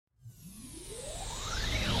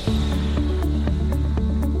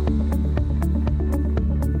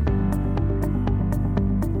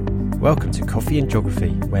Welcome to Coffee and Geography,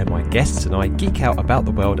 where my guests and I geek out about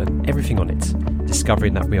the world and everything on it,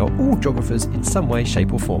 discovering that we are all geographers in some way,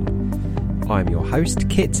 shape or form. I am your host,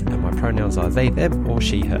 Kit, and my pronouns are they, them or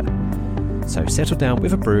she, her. So settle down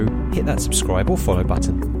with a brew, hit that subscribe or follow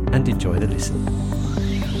button, and enjoy the listen.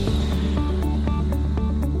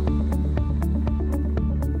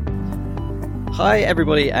 Hi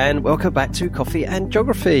everybody, and welcome back to Coffee and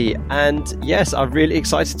Geography. And yes, I'm really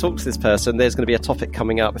excited to talk to this person. There's going to be a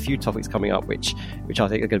few topics coming up, which I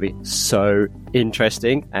think are going to be so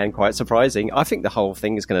interesting and quite surprising. I think the whole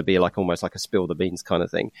thing is going to be almost like a spill the beans kind of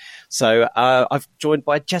thing. So I've joined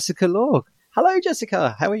by Jessica Law. Hello,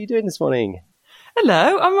 Jessica. How are you doing this morning?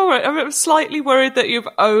 Hello, I'm all right. I'm slightly worried that you've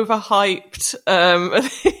overhyped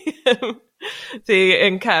the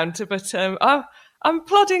encounter, but I'm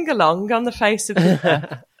plodding along on the face of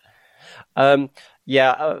the earth.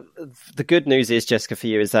 The good news is, Jessica, for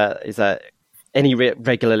you is that any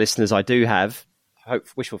regular listeners I do have,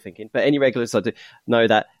 wishful thinking, but any regulars I do know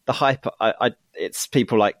that the hype, it's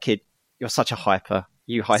people like, Kid, you're such a hyper.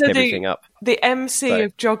 You hype everything up. The MC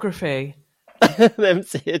of geography. The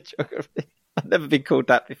MC of geography. I've never been called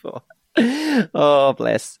that before. Oh,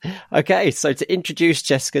 bless. Okay, so to introduce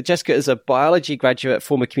Jessica is a biology graduate,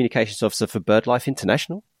 former communications officer for BirdLife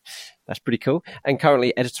International. That's pretty cool. And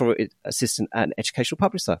currently editorial assistant and educational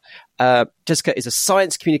publisher. Jessica is a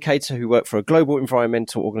science communicator who worked for a global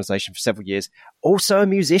environmental organization for several years. Also a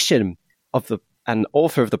musician and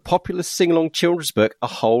author of the popular sing-along children's book, A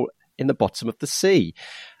Hole in the Bottom of the Sea.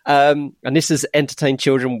 And this has entertained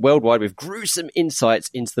children worldwide with gruesome insights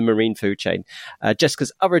into the marine food chain.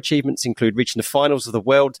 Jessica's other achievements include reaching the finals of the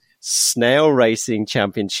World Snail Racing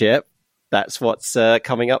Championship. That's what's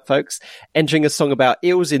coming up, folks. Entering a song about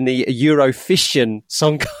eels in the Eurovision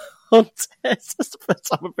Song Contest. That's the first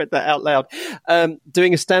time I've read that out loud.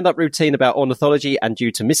 Doing a stand-up routine about ornithology, and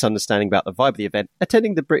due to misunderstanding about the vibe of the event,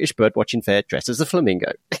 attending the British Birdwatching Fair dressed as a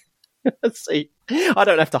flamingo. See, I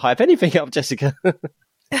don't have to hype anything up, Jessica.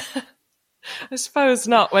 I suppose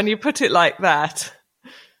not when you put it like that.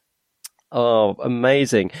 Oh,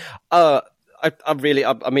 amazing. Now I really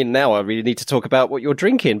need to talk about what you're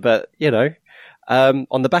drinking, but,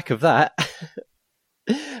 on the back of that,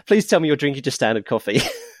 please tell me you're drinking just standard coffee.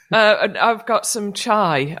 I've got some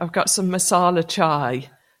chai. I've got some masala chai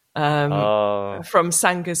from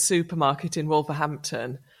Sanga's supermarket in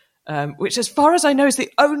Wolverhampton. Which, as far as I know, is the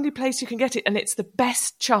only place you can get it, and it's the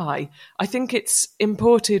best chai. I think it's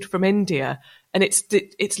imported from India, and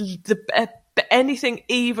anything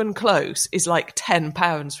even close is like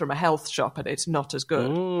 £10 from a health shop, and it's not as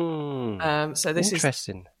good. So this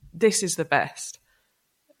interesting. This is the best.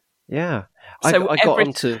 Yeah, so I got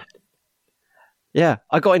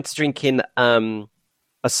into drinking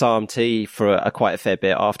Assam tea for quite a fair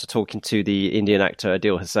bit after talking to the Indian actor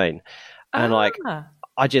Adil Hussain, and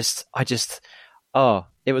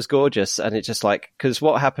it was gorgeous. And it's just because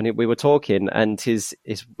what happened, we were talking and his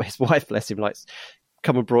wife, bless him,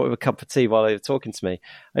 come and brought him a cup of tea while they were talking to me.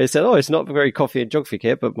 And he said, it's not very coffee and geography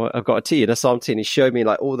here, but I've got a tea, and Assam tea. And he showed me it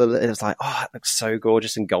was it looks so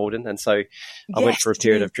gorgeous and golden. And so I went for a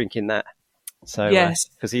period of drinking that. So, yes,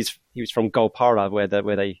 because he was from Golpara where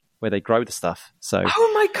they grow the stuff. So,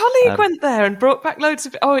 my colleague went there and brought back loads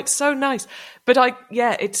of. Oh, it's so nice. But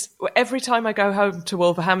it's every time I go home to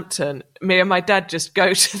Wolverhampton, me and my dad just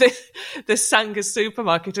go to the Sanga's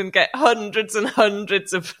supermarket and get hundreds and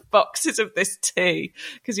hundreds of boxes of this tea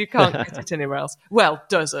because you can't get it anywhere else. Well,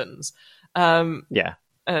 dozens. Yeah.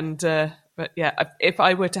 And but yeah, if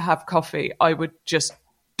I were to have coffee, I would just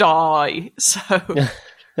die. So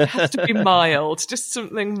it has to be mild, just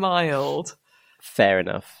something mild. Fair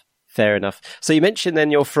enough. So you mentioned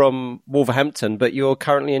then you're from Wolverhampton, but you're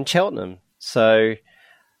currently in Cheltenham. So,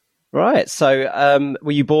 right. So,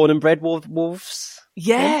 were you born and bred wolves?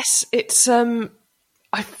 Yes, it's. I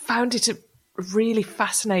found it a really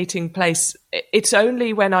fascinating place. It's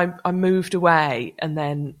only when I moved away and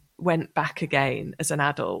then went back again as an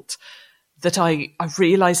adult that I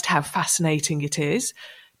realised how fascinating it is,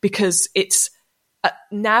 because it's.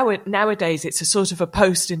 Nowadays, it's a sort of a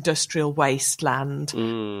post-industrial wasteland.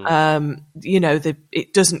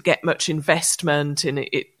 It doesn't get much investment and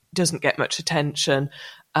it doesn't get much attention.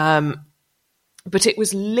 But it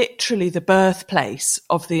was literally the birthplace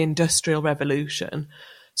of the Industrial Revolution.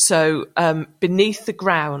 So beneath the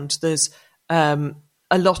ground, there's a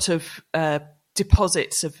lot of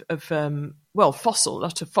deposits of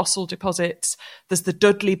fossil deposits. There's the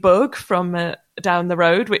Dudley bug from down the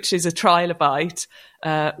road, which is a trilobite,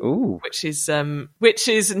 which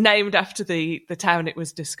is named after the town it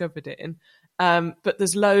was discovered in. But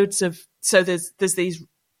there's loads of there's these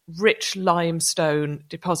rich limestone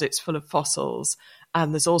deposits full of fossils,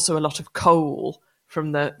 and there's also a lot of coal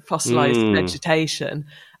from the fossilized vegetation.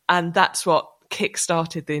 And that's what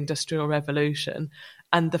kick-started the Industrial Revolution.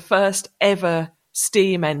 And the first ever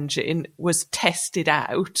steam engine was tested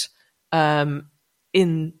out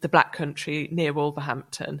in the Black Country near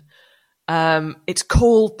Wolverhampton. It's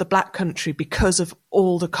called the Black Country because of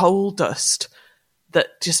all the coal dust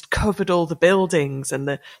that just covered all the buildings and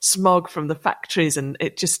the smog from the factories, and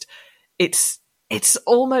it's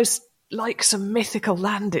almost like some mythical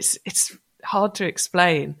land. It's hard to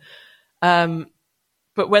explain. But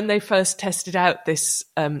when they first tested out this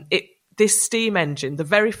steam engine, the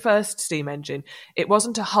very first steam engine, it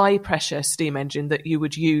wasn't a high pressure steam engine that you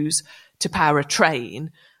would use to power a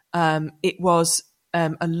train. It was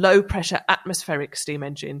a low pressure atmospheric steam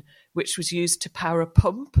engine, which was used to power a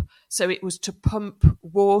pump. So it was to pump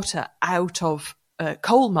water out of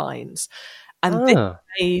coal mines. And this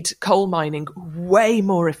made coal mining way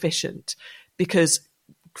more efficient, because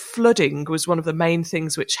flooding was one of the main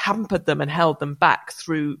things which hampered them and held them back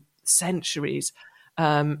through centuries.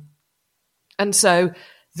 And so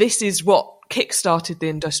this is what kick-started the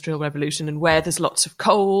Industrial Revolution, and where there's lots of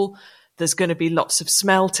coal, there's going to be lots of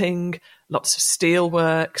smelting, lots of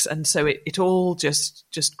steelworks, and so it all just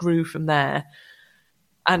grew from there.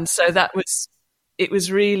 And so it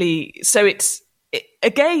was really, so you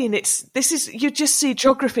just see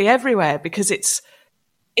geography everywhere, because it's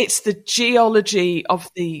the geology of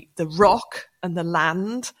the rock and the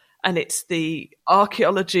land, and it's the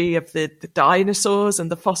archaeology of the dinosaurs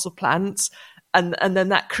and the fossil plants. And then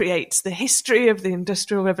that creates the history of the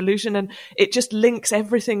Industrial Revolution, and it just links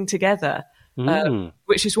everything together,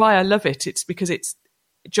 which is why I love it. It's because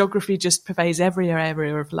geography just pervades every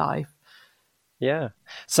area of life. Yeah.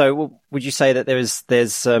 So would you say that there's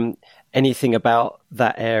anything about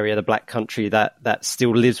that area, the Black Country, that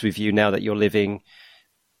still lives with you now that you're living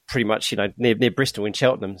pretty much, near Bristol in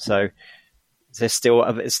Cheltenham? So there's still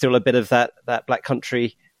a bit of that Black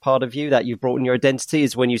Country part of you that you've brought in your identity,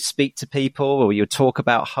 is when you speak to people or you talk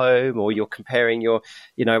about home, or you're comparing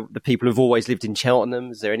the people who've always lived in Cheltenham.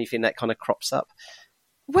 Is there anything that kind of crops up?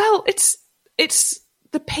 Well, it's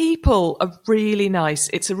the people are really nice.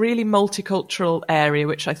 It's a really multicultural area,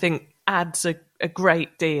 which I think adds a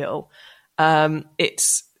great deal.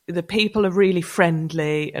 The people are really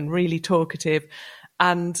friendly and really talkative,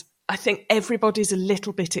 and I think everybody's a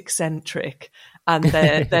little bit eccentric, and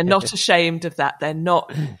they're not ashamed of that. They're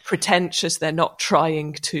not pretentious. They're not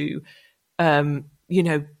trying to, they're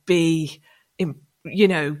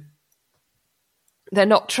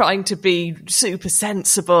not trying to be super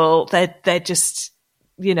sensible. They're just,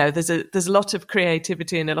 there's a lot of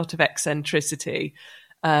creativity and a lot of eccentricity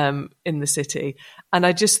in the city. And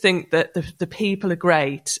I just think that the people are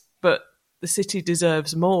great, but the city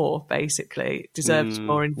deserves more, basically. It deserves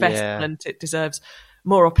more investment. Yeah. It deserves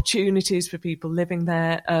more opportunities for people living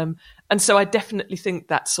there. And so I definitely think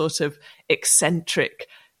that sort of eccentric,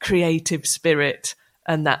 creative spirit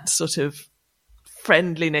and that sort of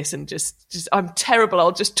friendliness and just I'm terrible.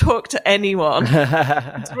 I'll just talk to anyone.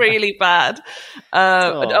 It's really bad.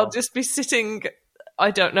 And I'll just be sitting, I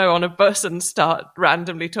don't know, on a bus and start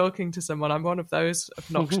randomly talking to someone. I'm one of those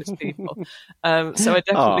obnoxious people. So I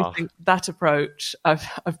definitely think that approach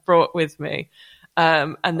I've brought with me.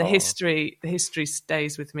 And the history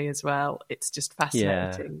stays with me as well. It's just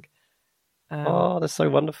fascinating. Yeah. That's so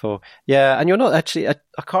wonderful. Yeah. And you're not actually, I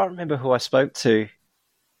can't remember who I spoke to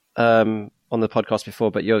on the podcast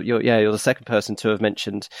before, but you're the second person to have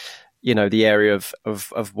mentioned, the area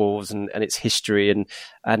of Wolves and its history and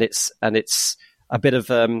it's a bit of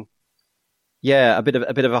a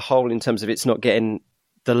bit of a hole in terms of it's not getting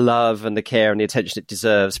the love and the care and the attention it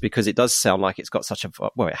deserves, because it does sound like it's got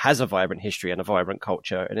it has a vibrant history and a vibrant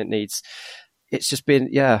culture, and it's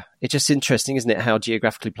just interesting, isn't it, how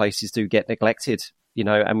geographically places do get neglected,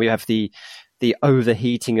 and we have the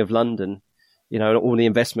overheating of London, all the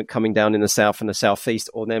investment coming down in the south and the southeast,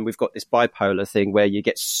 or then we've got this bipolar thing where you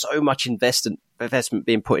get so much investment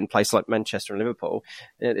being put in place like Manchester and Liverpool,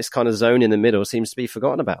 and this kind of zone in the middle seems to be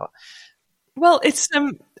forgotten about. Well, it's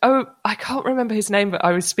I can't remember his name, but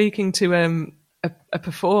I was speaking to a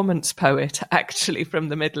performance poet actually from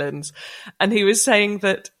the Midlands, and he was saying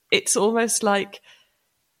that it's almost like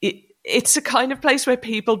it's a kind of place where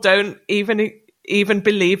people don't even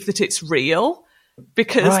believe that it's real,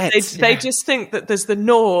 because they just think that there's the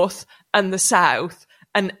north and the south,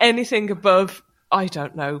 and anything above, I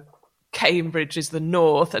don't know, Cambridge is the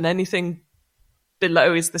north, and anything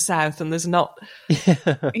below is the south, and there's not,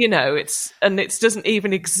 it doesn't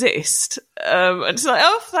even exist. And it's like,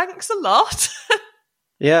 oh, thanks a lot.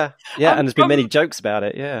 Yeah, and there's been many jokes about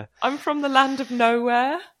it. Yeah, I'm from the land of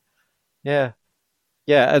nowhere. Yeah.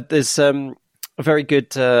 There's a very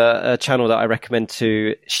good channel that I recommend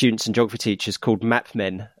to students and geography teachers called Map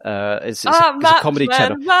Men. It's a comedy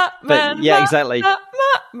channel. Exactly.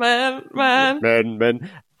 Men.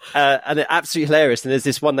 And it's absolutely hilarious. And there's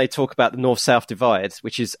this one they talk about the North-South divide,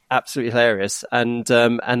 which is absolutely hilarious. And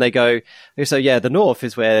they say, yeah, the North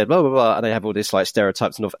is where blah, blah, blah. And they have all this like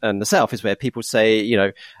stereotypes, and the South is where people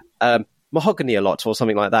say, mahogany a lot or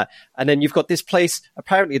something like that. And then you've got this place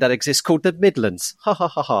apparently that exists called the Midlands. Ha ha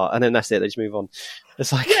ha ha. And then that's it. They just move on.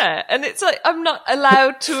 It's like, yeah. And it's like, I'm not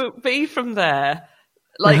allowed to be from there.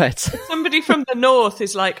 Like right. Somebody from the North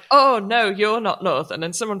is like, oh no, you're not North. And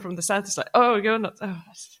then someone from the South is like, oh, you're not. Oh,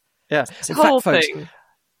 yeah. In whole fact, thing.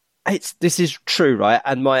 Folks, this is true, right?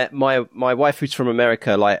 And my wife, who's from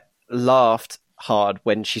America, like laughed hard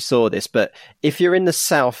when she saw this. But if you're in the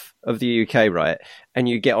south of the UK, right, and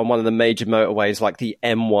you get on one of the major motorways like the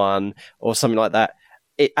M1 or something like that,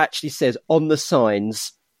 it actually says on the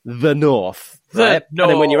signs the North, right? And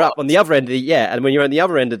then when you're up on the other end of and when you're on the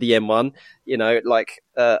other end of the M1,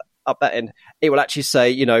 up that end, it will actually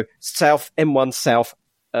say, South M1 South,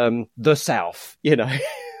 the South,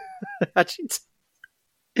 Actually,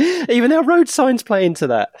 even our road signs play into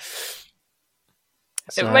that.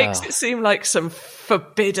 It makes it seem like some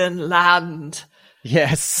forbidden land.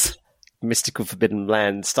 Yes. Mystical forbidden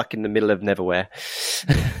land stuck in the middle of Neverwhere.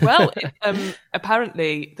 Well,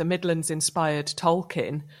 apparently the Midlands inspired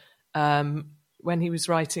Tolkien when he was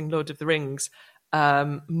writing Lord of the Rings.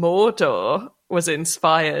 Mordor was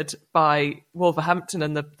inspired by Wolverhampton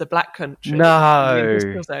and the Black Country. No.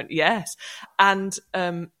 Yes. And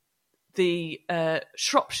the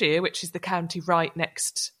Shropshire, which is the county right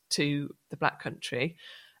next to the Black Country,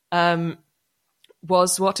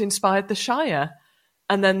 was what inspired the Shire.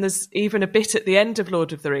 And then there's even a bit at the end of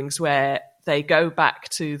Lord of the Rings where they go back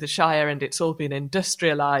to the Shire and it's all been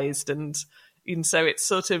industrialized. And so it's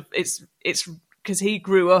sort of, it's because he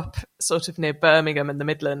grew up sort of near Birmingham and the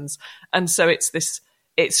Midlands. And so it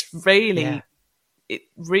really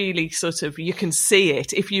sort of, you can see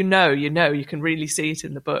it. If you can really see it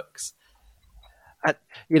in the books.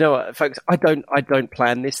 You know what, folks, I don't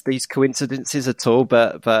plan these coincidences at all,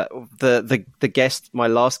 but the guest, my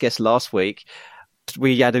last guest last week,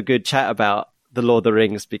 we had a good chat about the Lord of the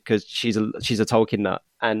Rings because she's a Tolkien nut,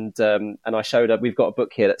 and I showed her, we've got a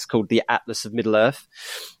book here that's called The Atlas of Middle-earth,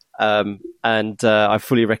 and I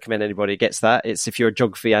fully recommend anybody gets that. It's, if you're a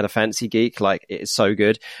geography and a fantasy geek, like, it is so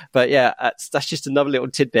good. But yeah, that's just another little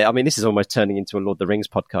tidbit. I mean, this is almost turning into a Lord of the Rings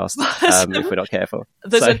podcast if we're not careful.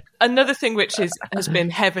 There's another thing which has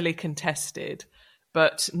been heavily contested,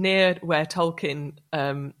 but near where Tolkien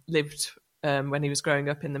lived when he was growing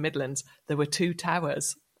up in the Midlands, there were 2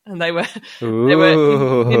 towers. And they were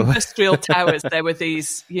industrial towers. There were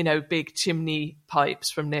these, big chimney pipes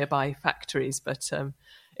from nearby factories. But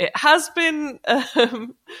it has been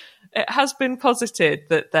posited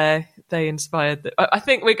that they inspired. I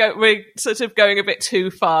think we're sort of going a bit too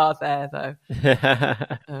far there,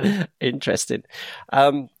 though. Interesting. I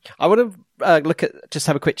want to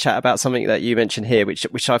have a quick chat about something that you mentioned here,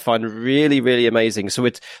 which I find really, really amazing.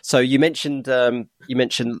 So you mentioned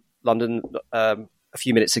London a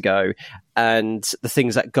few minutes ago, and the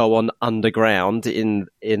things that go on underground in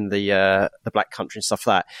the Black Country and stuff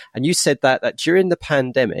like that. And you said that during the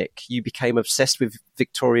pandemic, you became obsessed with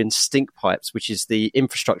Victorian stink pipes, which is the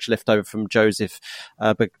infrastructure left over from Joseph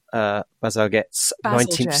Bazalgette's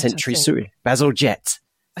 19th century sewage. Bazalgette.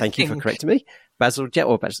 Thank you for correcting me. Bazalgette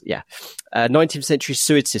or 19th century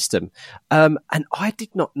sewage system. And I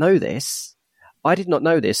did not know this,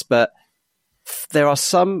 but there are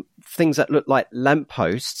some things that look like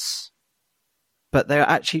lampposts, but they're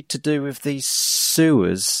actually to do with these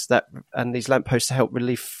sewers and these lampposts to help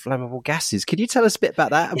relieve flammable gases. Could you tell us a bit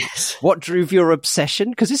about that? Yes. What drove your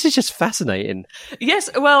obsession? Because this is just fascinating. Yes,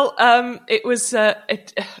 well, it was so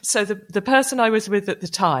the person I was with at the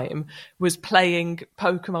time was playing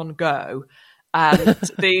Pokemon Go. And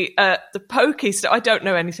the Pokestops, I don't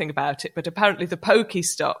know anything about it, but apparently the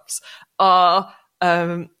Pokestops are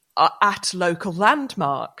at local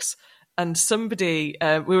landmarks. And somebody,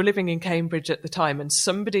 we were living in Cambridge at the time, and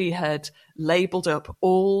somebody had labelled up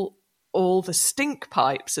all the stink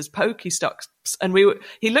pipes as Pokestops. And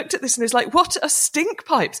he looked at this and he was like, "What are stink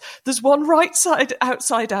pipes? There's one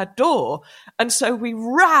outside our door." And so we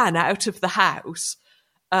ran out of the house.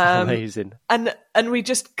 Amazing. And we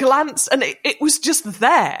just glanced, and it was just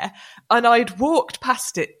there. And I'd walked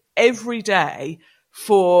past it every day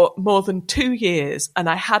for more than 2 years, and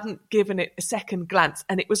I hadn't given it a second glance.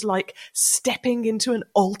 And it was like stepping into an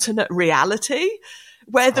alternate reality.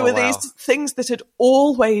 where there were wow. these things that had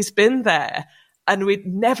always been there and we'd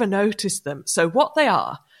never noticed them. So what they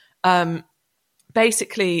are,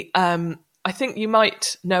 basically, I think you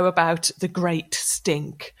might know about the Great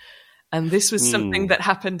Stink. And this was something that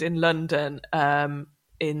happened in London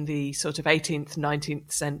in the sort of 18th,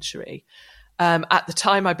 19th century. At the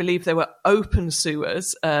time, I believe there were open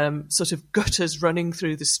sewers, sort of gutters running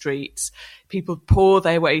through the streets. People pour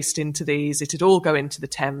their waste into these. It'd all go into the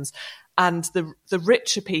Thames. And the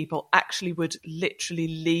richer people actually would literally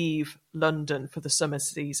leave London for the summer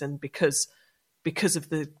season because of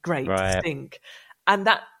the Great Stink. And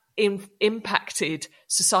that impacted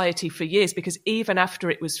society for years, because even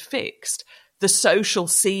after it was fixed, the social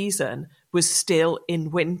season was still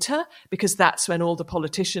in winter, because that's when all the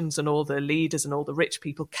politicians and all the leaders and all the rich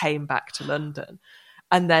people came back to London.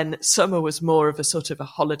 And then summer was more of a sort of a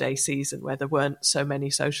holiday season where there weren't so many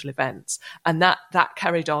social events. And that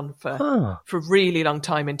carried on for a really long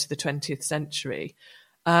time into the 20th century.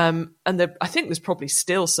 I think there's probably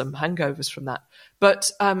still some hangovers from that.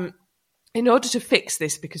 But in order to fix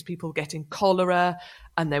this, because people were getting cholera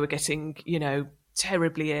and they were getting,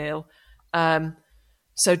 terribly ill,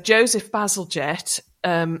 so Joseph Bazalgette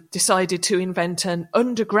decided to invent an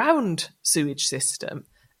underground sewage system,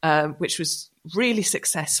 which was really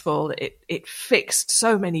successful. It fixed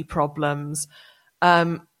so many problems.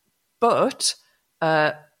 But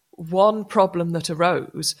one problem that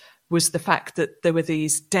arose was the fact that there were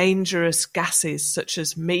these dangerous gases such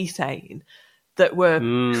as methane that were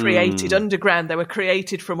created underground. They were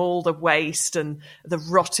created from all the waste and the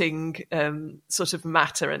rotting sort of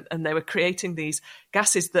matter. And they were creating these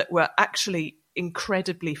gases that were actually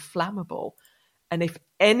incredibly flammable. And if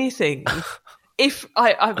anything,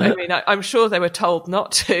 I'm sure they were told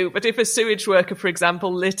not to, but if a sewage worker, for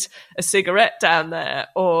example, lit a cigarette down there,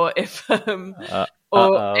 or if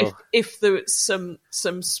if there was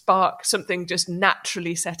some spark, something just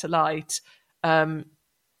naturally set alight,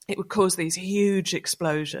 it would cause these huge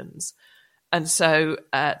explosions. And so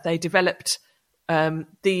they developed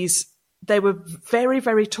these, they were very,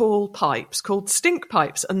 very tall pipes called stink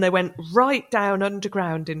pipes, and they went right down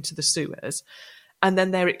underground into the sewers. And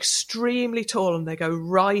then they're extremely tall and they go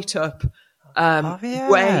right up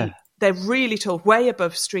they're really tall, way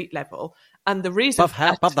above street level. And the reason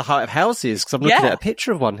above the height of houses, because I'm looking at a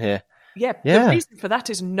picture of one here. Yeah, the reason for that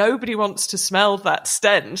is nobody wants to smell that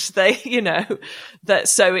stench. So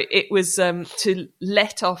it was to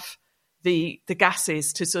let off the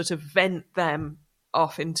gases, to sort of vent them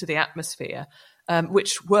off into the atmosphere,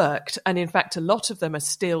 which worked. And in fact, a lot of them are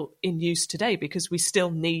still in use today because we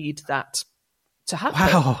still need that to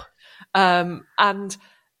happen. Wow. And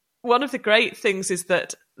one of the great things is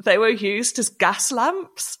that they were used as gas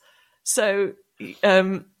lamps. So,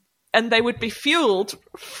 and they would be fueled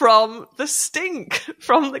from the stink,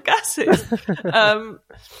 from the gases.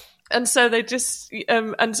 And so they just,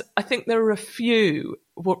 and I think there are a few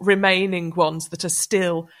remaining ones that are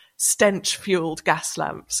still stench-fueled gas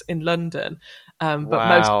lamps in London.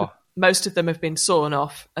 But most of them have been sawn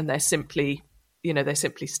off, and they're simply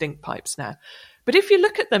stink pipes now. But if you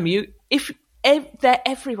look at them, they're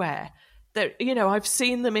everywhere. I've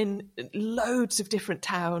seen them in loads of different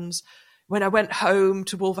towns. When I went home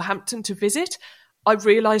to Wolverhampton to visit, I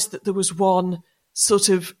realised that there was one sort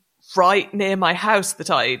of right near my house that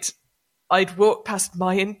I'd walked past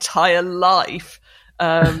my entire life,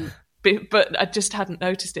 but I just hadn't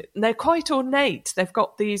noticed it. And they're quite ornate. They've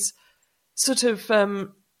got these sort of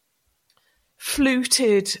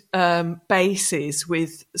fluted bases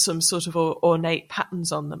with some sort of ornate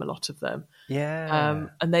patterns on them, a lot of them. Yeah.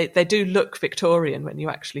 And they do look Victorian when you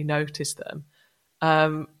actually notice them.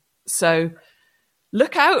 So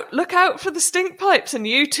look out for the stink pipes, and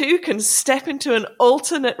you too can step into an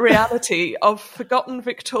alternate reality of forgotten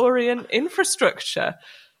Victorian infrastructure.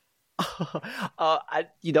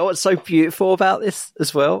 You know what's so beautiful about this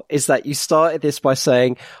as well is that you started this by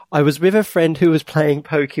saying, I was with a friend who was playing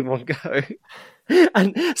Pokemon Go.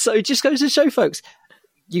 And so it just goes to show folks,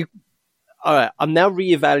 all right, I'm now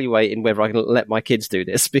reevaluating whether I can let my kids do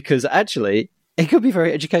this, because actually it could be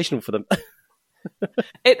very educational for them.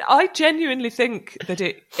 I genuinely think that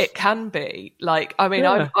it can be. Like, I mean,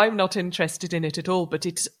 I'm not interested in it at all, but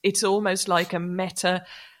it's almost like a meta.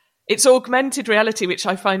 It's augmented reality, which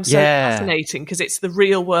I find so fascinating, because it's the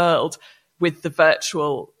real world with the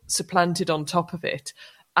virtual supplanted on top of it.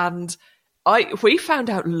 And we found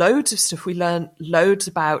out loads of stuff. We learned loads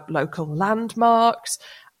about local landmarks,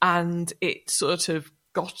 and it sort of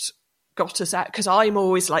got us out, because I'm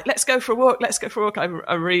always like, let's go for a walk.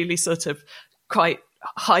 I'm really sort of quite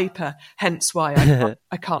hyper, hence why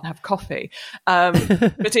I can't have coffee.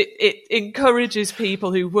 But it encourages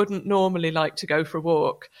people who wouldn't normally like to go for a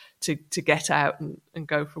walk to get out and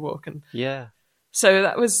go for a walk. And yeah. So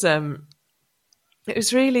that was, it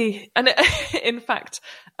was really, and in fact,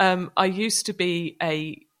 I used to be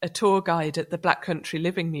a tour guide at the Black Country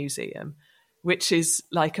Living Museum, which is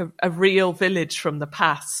like a real village from the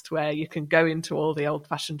past where you can go into all the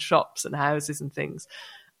old-fashioned shops and houses and things.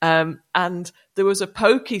 And there was a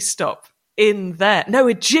Pokestop in there. No,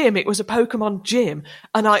 a gym. It was a Pokemon gym.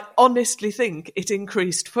 And I honestly think it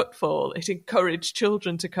increased footfall. It encouraged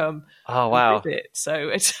children to come and visit. So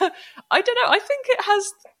it's, I don't know. I think it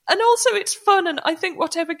has, and also it's fun. And I think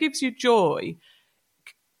whatever gives you joy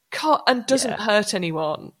and doesn't hurt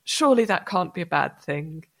anyone, surely that can't be a bad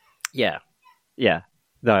thing. Yeah. Yeah.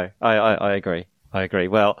 No, I agree. I agree.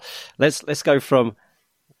 Well, let's go from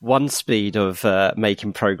one speed of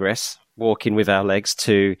making progress, walking with our legs,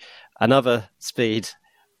 to another speed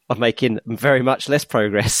of making very much less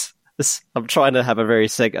progress. I'm trying to have a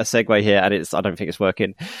segue here, and I don't think it's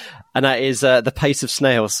working. And that is the pace of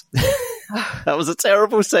snails. That was a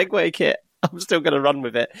terrible segue, Kit. I'm still going to run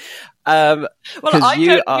with it. Well, I don't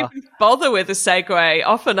even bother with a segue.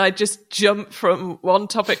 Often I just jump from one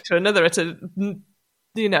topic to another at a,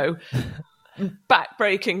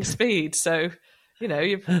 back-breaking speed. So,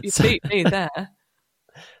 you beat me there.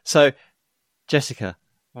 So, Jessica,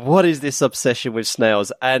 what is this obsession with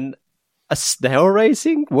snails and a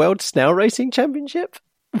world snail racing championship?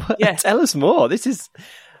 Yes. Tell us more. This is,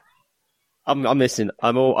 I'm missing.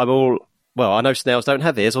 I'm all. Well, I know snails don't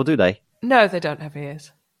have ears, or do they? No, they don't have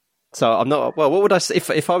ears. So I'm not. Well, what would I say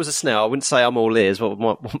if I was a snail? I wouldn't say I'm all ears. What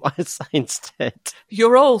might I say instead?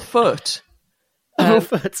 You're all foot. All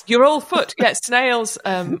foot. You're all foot. Yes, snails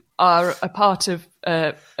are a part of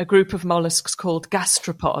a group of mollusks called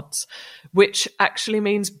gastropods, which actually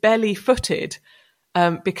means belly-footed,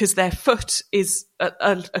 because their foot is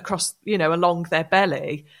across, along their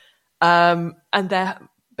belly, and they're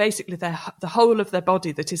basically the whole of their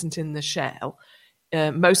body that isn't in the shell.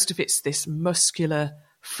 Most of it's this muscular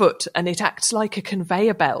foot, and it acts like a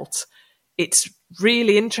conveyor belt. It's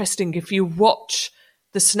really interesting if you watch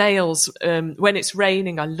the snails when it's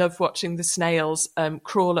raining. I love watching the snails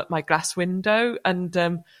crawl up my glass window, and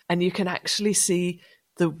you can actually see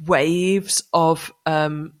the waves of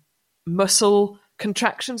muscle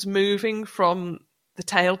contractions moving from the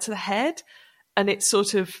tail to the head, and it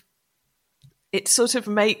sort of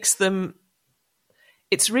makes them.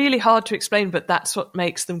 It's really hard to explain, but that's what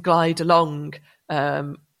makes them glide along.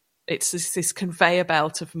 It's this conveyor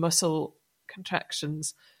belt of muscle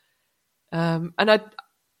contractions. And I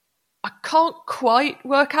can't quite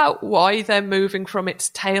work out why they're moving from its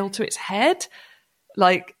tail to its head.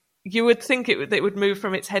 Like, you would think it would move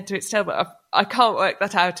from its head to its tail, but I can't work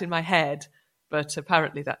that out in my head. But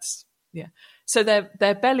apparently that's, yeah. So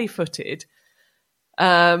they're belly-footed.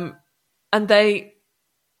 And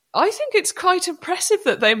I think it's quite impressive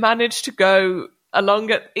that they manage to go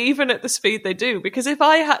along even at the speed they do, because if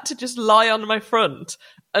I had to just lie on my front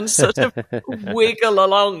and sort of wiggle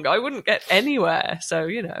along, I wouldn't get anywhere. So,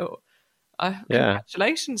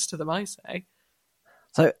 congratulations to them, I say.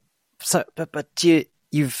 But so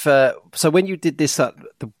when you did this,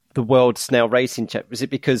 the World Snail Racing Champ, was it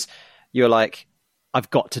because you're like, I've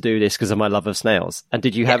got to do this because of my love of snails? And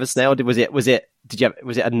did you have a snail? Was it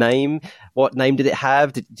a name? What name did it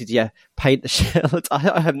have? Did you paint the shell?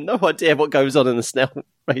 I have no idea what goes on in the snail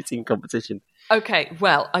racing competition. Okay,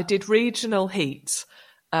 well, I did regional heats.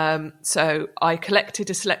 So I collected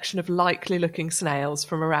a selection of likely looking snails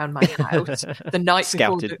from around my house the night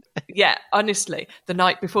Scouted. the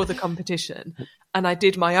night before the competition. And I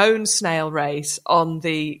did my own snail race on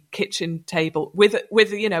the kitchen table with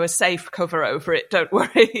a safe cover over it. Don't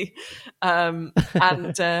worry. And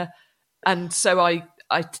so I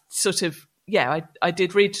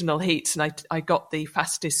did regional heats, and I got the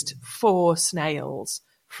fastest 4 snails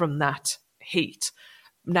from that heat.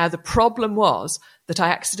 Now, the problem was that I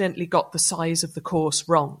accidentally got the size of the course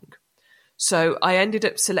wrong. So I ended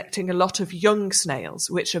up selecting a lot of young snails,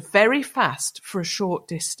 which are very fast for a short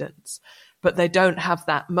distance, but they don't have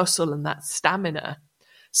that muscle and that stamina.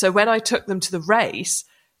 So when I took them to the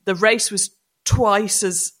race was twice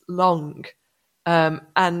as long.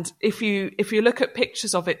 And if you look at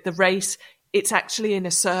pictures of it, the race, it's actually in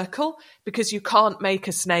a circle because you can't make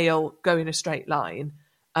a snail go in a straight line.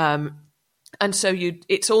 And so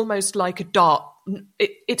it's almost like a dart.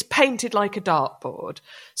 It's painted like a dartboard.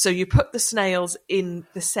 So you put the snails in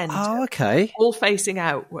the centre, all facing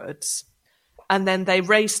outwards, and then they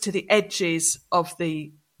race to the edges of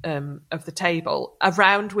the table,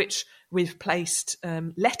 around which we've placed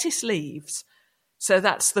lettuce leaves. So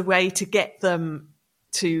that's the way to get them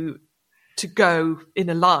to go in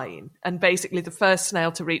a line. And basically the first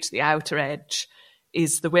snail to reach the outer edge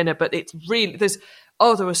is the winner. But it's really, there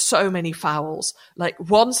were so many fouls. Like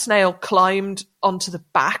one snail climbed onto the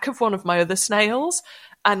back of one of my other snails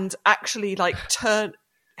and actually like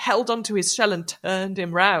held onto his shell and turned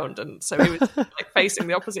him round. And so he was like facing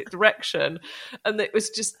the opposite direction. And it was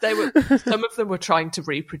just, some of them were trying to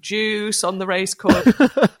reproduce on the race course.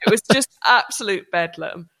 It was just absolute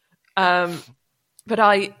bedlam. But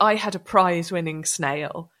I had a prize-winning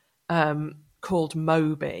snail called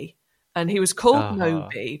Moby, and he was called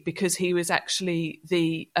Moby because he was actually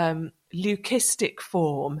the leucistic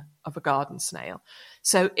form of a garden snail.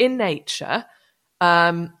 So in nature,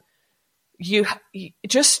 you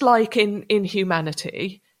just like in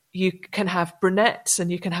humanity, you can have brunettes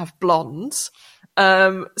and you can have blondes.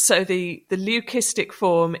 So the leucistic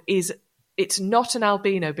form it's not an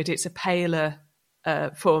albino, but it's a paler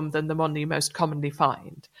form than the one you most commonly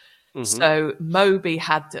find. Mm-hmm. So Moby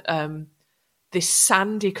had this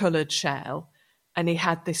sandy coloured shell, and he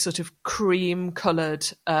had this sort of cream coloured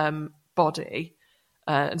body.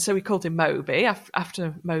 And so we called him Moby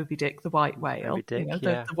after Moby Dick, the white whale,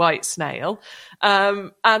 the white snail.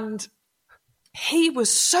 And he was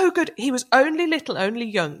so good. He was only little, only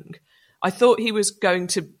young. I thought he was going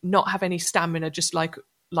to not have any stamina, just like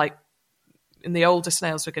and the older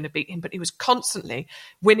snails were going to beat him, but he was constantly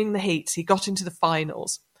winning the heats. He got into the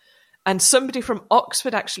finals. And somebody from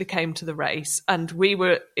Oxford actually came to the race, and we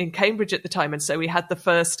were in Cambridge at the time, and so we had the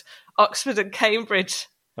first Oxford and Cambridge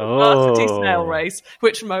varsity snail race,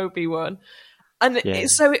 which Moby won. And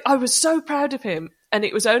I was so proud of him. And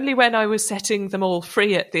it was only when I was setting them all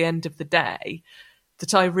free at the end of the day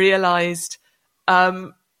that I realised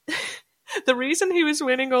the reason he was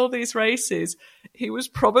winning all these races, he was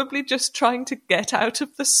probably just trying to get out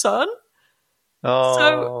of the sun.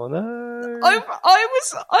 Oh, no.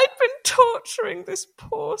 I'd been torturing this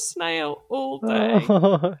poor snail all day.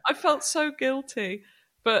 I felt so guilty.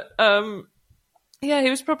 But, he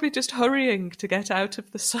was probably just hurrying to get out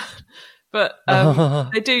of the sun. But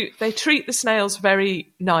they treat the snails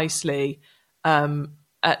very nicely.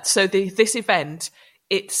 So this event,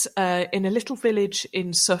 it's in a little village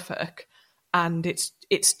in Suffolk, and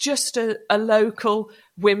it's just a local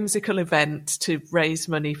whimsical event to raise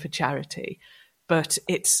money for charity. But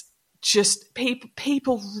it's just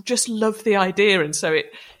people just love the idea, and so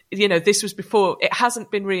this was before, it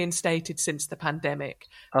hasn't been reinstated since the pandemic,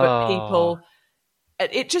 but people.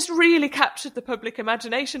 It just really captured the public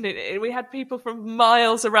imagination. We had people from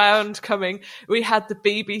miles around coming. We had the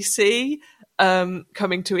BBC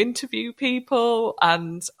coming to interview people,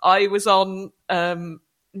 and I was on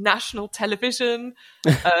national television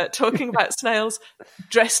talking about snails,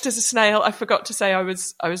 dressed as a snail. I forgot to say I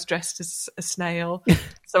was dressed as a snail,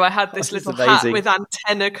 so I had this little hat with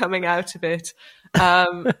antenna coming out of it.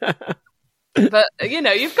 But,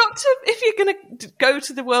 you've got to, if you're going to go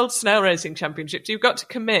to the World Snail Racing Championships, you've got to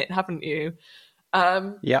commit, haven't you?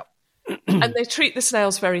 Yep. And they treat the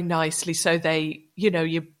snails very nicely. So they're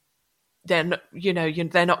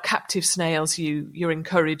not captive snails. You're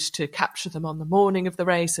encouraged to capture them on the morning of the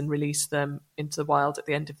race and release them into the wild at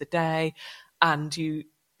the end of the day. And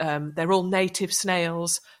they're all native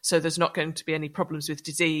snails, so there's not going to be any problems with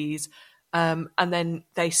disease. And then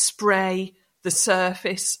they spray the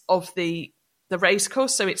surface of the race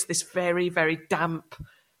course, so it's this very, very damp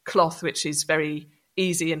cloth, which is very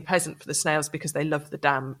easy and pleasant for the snails because they love the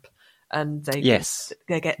damp, and they get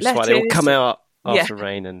lettuce. That's why they all come out after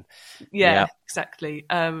rain, and exactly.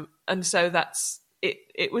 And so that's it.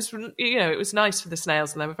 It was it was nice for the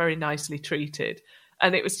snails, and they were very nicely treated,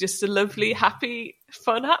 and it was just a lovely, happy,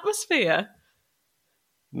 fun atmosphere.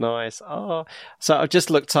 Nice. Oh, so I've just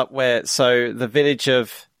looked up the village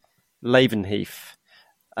of Lavenheath.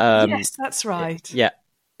 Yes, that's right.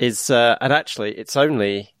 Is and actually it's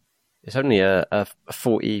only a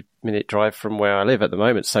 40-minute drive from where I live at the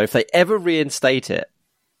moment. So if they ever reinstate it,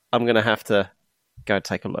 I'm going to have to go and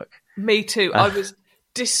take a look. Me too. I was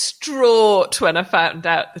distraught when I found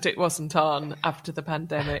out that it wasn't on after the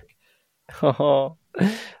pandemic. Oh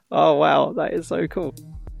wow, that is so cool.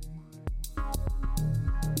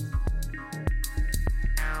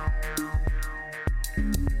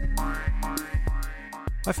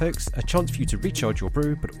 Hi folks, a chance for you to recharge your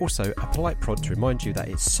brew, but also a polite prod to remind you that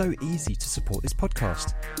it's so easy to support this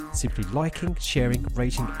podcast. Simply liking, sharing,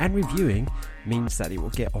 rating and reviewing means that it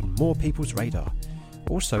will get on more people's radar.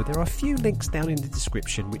 Also, there are a few links down in the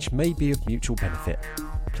description which may be of mutual benefit.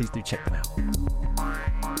 Please do check them out.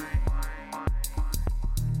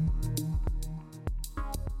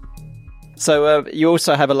 So you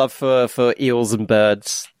also have a love for eels and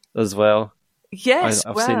birds as well. Yes,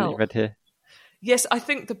 I've seen that you read here. Yes, I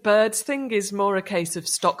think the birds thing is more a case of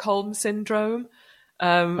Stockholm syndrome.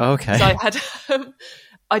 Okay. 'Cause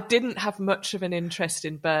I didn't have much of an interest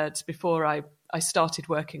in birds before I started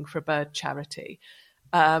working for a bird charity.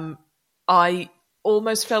 I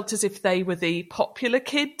almost felt as if they were the popular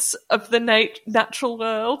kids of the natural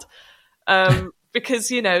world. Because,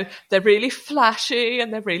 they're really flashy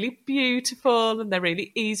and they're really beautiful and they're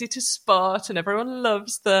really easy to spot and everyone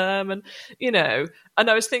loves them. And, and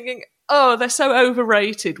I was thinking, oh, they're so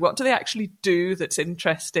overrated. What do they actually do that's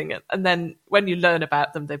interesting? And then when you learn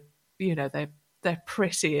about them, they're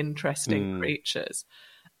pretty interesting creatures.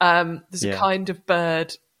 There's a kind of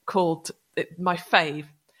bird called, my fave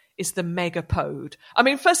is the megapode. I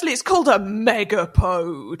mean, firstly, it's called a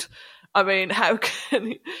megapode. I mean, how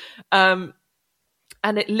can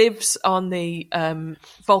and it lives on the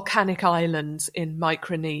volcanic islands in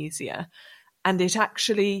Micronesia, and it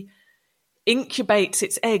actually incubates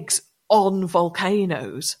its eggs on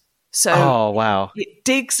volcanoes. So oh, wow. It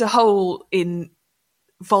digs a hole in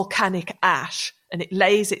volcanic ash and it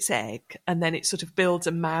lays its egg, and then it sort of builds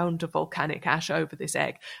a mound of volcanic ash over this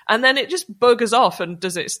egg, and then it just buggers off and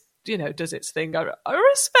does its thing. I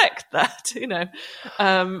respect that,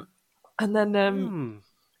 and then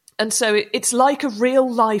and so it's like a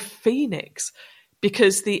real life phoenix,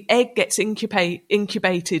 because the egg gets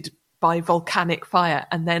incubated by volcanic fire.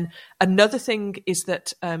 And then another thing is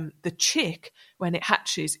that the chick, when it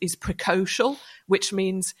hatches, is precocial, which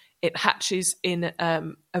means it hatches in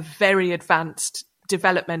a very advanced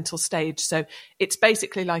developmental stage. So it's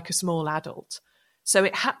basically like a small adult. So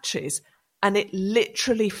it hatches and it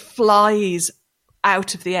literally flies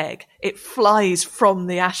out of the egg. It flies from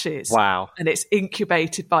the ashes. Wow. And it's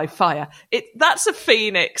incubated by fire. That's a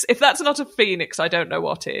phoenix. If that's not a phoenix, I don't know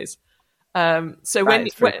what is. So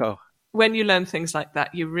when you learn things like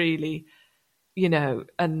that, you really, other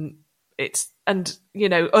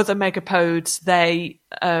megapodes, they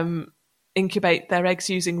incubate their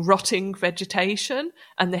eggs using rotting vegetation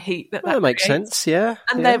and the heat that makes creates. sense, yeah.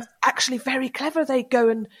 And they're actually very clever. They go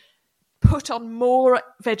and put on more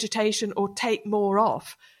vegetation or take more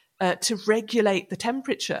off to regulate the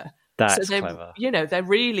temperature. That's clever. They're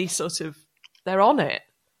really they're on it.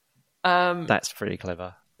 That's pretty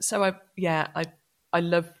clever. So I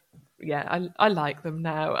love, I like them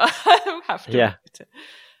now. I have to admit it.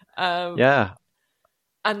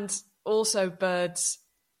 And also birds,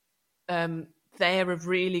 they're a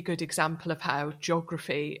really good example of how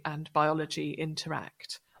geography and biology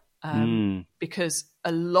interact. Because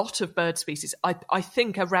a lot of bird species, I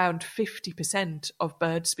think around 50% of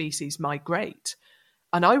bird species migrate.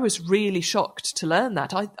 And I was really shocked to learn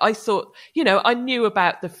that. I thought, I knew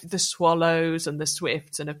about the swallows and the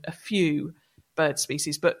swifts and a few bird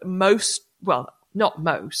species, but not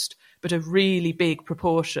most, but a really big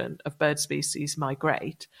proportion of bird species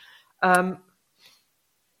migrate. And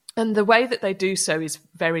the way that they do so is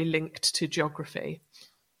very linked to geography.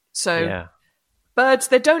 So birds,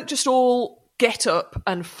 they don't just all get up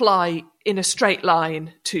and fly in a straight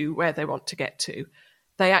line to where they want to get to.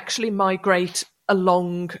 They actually migrate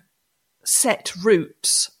along set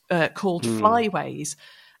routes called flyways.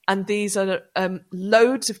 And these are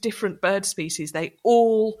loads of different bird species. They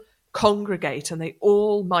all congregate and they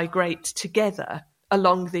all migrate together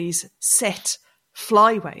along these set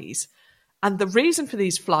flyways. And the reason for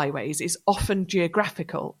these flyways is often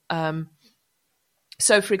geographical.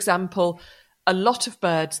 So, for example, a lot of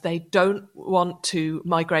birds, they don't want to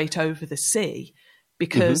migrate over the sea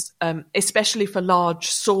because, especially for large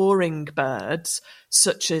soaring birds,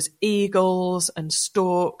 such as eagles and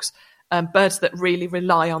storks, birds that really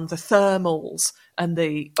rely on the thermals and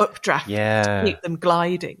the updraft to keep them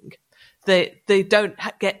gliding, they don't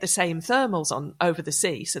get the same thermals on over the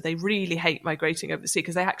sea, so they really hate migrating over the sea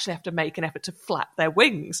because they actually have to make an effort to flap their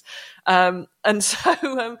wings, and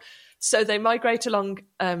so they migrate along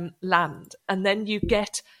land, and then you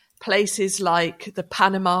get places like the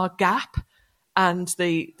Panama Gap and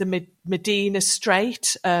the Medina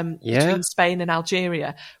Strait between Spain and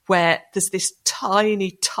Algeria, where there's this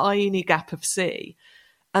tiny, tiny gap of sea,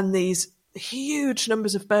 and these huge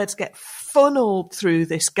numbers of birds get funneled through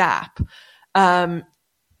this gap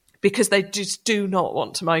because they just do not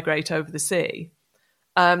want to migrate over the sea.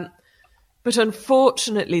 But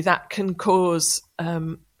unfortunately, that can cause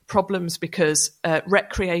problems because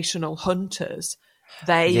recreational hunters,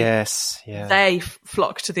 they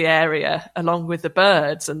flock to the area along with the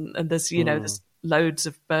birds, and there's there's loads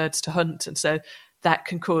of birds to hunt, and so that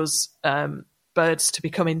can cause birds to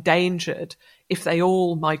become endangered if they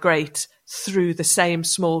all migrate through the same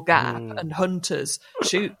small gap and hunters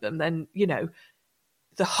shoot them. Then, you know,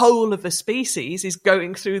 the whole of the species is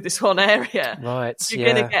going through this one area. Right.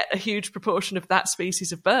 You're going to get a huge proportion of that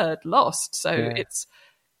species of bird lost. So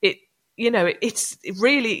it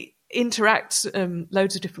really interacts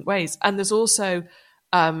loads of different ways. And there's also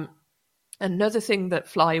another thing that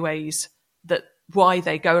flyways, that why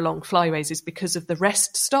they go along flyways, is because of the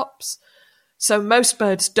rest stops. So most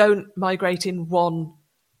birds don't migrate in one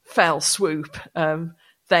fell swoop.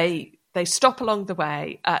 They stop along the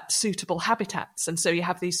way at suitable habitats. And so you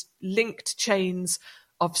have these linked chains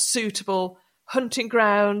of suitable hunting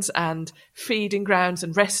grounds and feeding grounds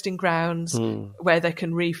and resting grounds where they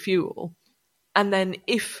can refuel. And then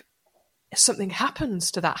if something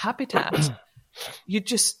happens to that habitat, you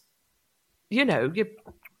just, you know,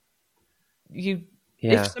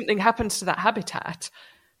 if something happens to that habitat,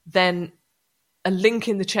 then a link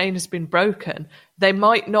in the chain has been broken. They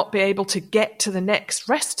might not be able to get to the next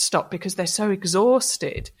rest stop because they're so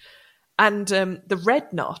exhausted. And the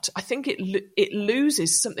red knot, I think it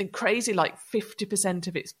loses something crazy like 50%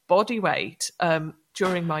 of its body weight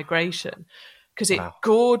during migration, because it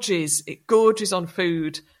gorges on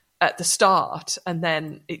food at the start, and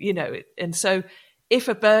then and so if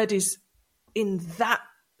a bird is in that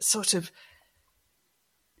sort of,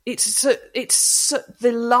 it's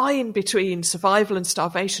the line between survival and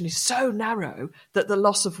starvation is so narrow that the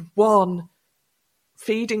loss of one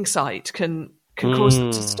feeding site can cause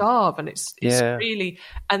them to starve, and it's really,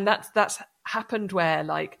 and that's happened where,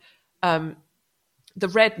 like, the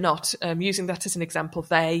red knot, using that as an example,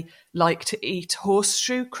 they like to eat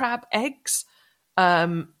horseshoe crab eggs,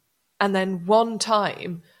 and then one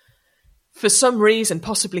time, for some reason,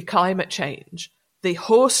 possibly climate change, the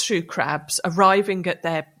horseshoe crabs arriving at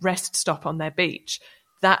their rest stop on their beach,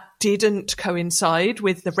 that didn't coincide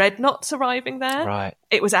with the red knots arriving there. Right.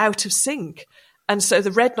 It was out of sync. And so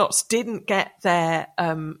the red knots didn't get their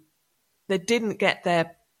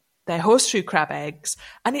horseshoe crab eggs,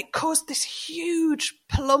 and it caused this huge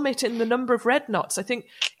plummet in the number of red knots. I think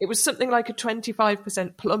it was something like a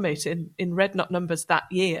 25% plummet in red knot numbers that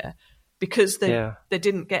year, because they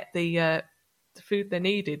didn't get the food they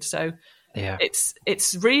needed. So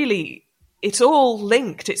it's really, it's all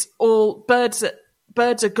linked. It's all birds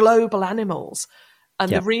are global animals.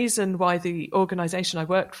 And the reason why the organisation I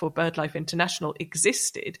worked for, BirdLife International,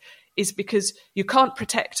 existed is because you can't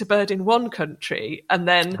protect a bird in one country and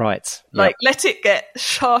then let it get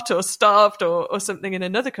shot or starved or something in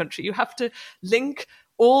another country. You have to link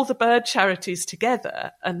all the bird charities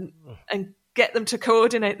together and get them to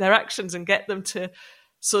coordinate their actions and get them to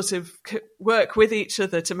sort of work with each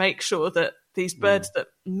other to make sure that these birds that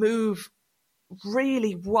move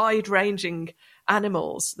really wide-ranging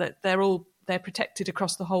animals, that they're protected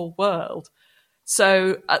across the whole world.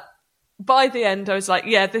 So by the end, I was like,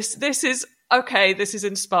 yeah, this is okay. This is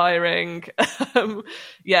inspiring.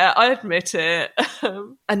 I admit it.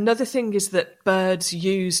 Another thing is that birds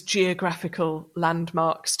use geographical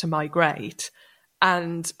landmarks to migrate.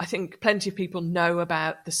 And I think plenty of people know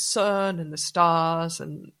about the sun and the stars,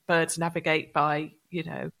 and birds navigate by,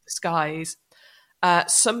 the skies.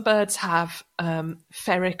 Some birds have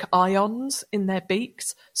ferric ions in their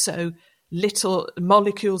beaks, so little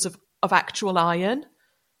molecules of actual iron,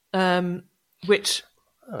 which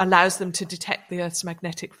allows them to detect the Earth's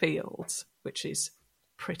magnetic fields, which is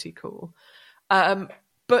pretty cool.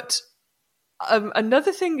 But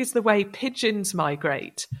another thing is the way pigeons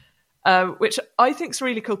migrate, which I think is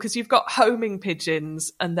really cool, because you've got homing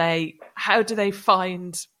pigeons, and how do they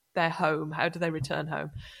find their home? How do they return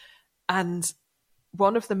home? And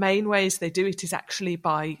one of the main ways they do it is actually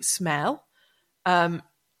by smell.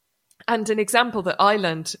 And an example that I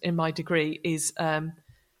learned in my degree is,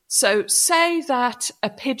 so say that a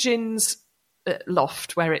pigeon's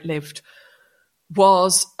loft where it lived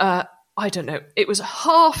was, it was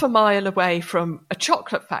half a mile away from a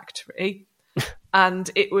chocolate factory, and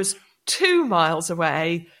it was 2 miles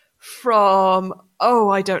away from,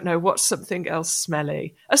 what's something else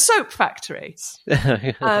smelly? A soap factory.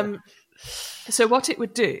 So what it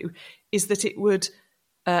would do is that it would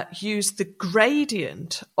use the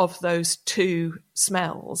gradient of those two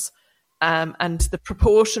smells and the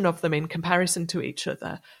proportion of them in comparison to each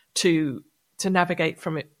other to navigate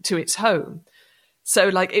from it to its home. So,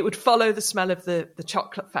 like, it would follow the smell of the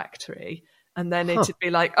chocolate factory, and then it'd be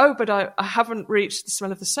like, oh, but I haven't reached the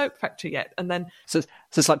smell of the soap factory yet. And then so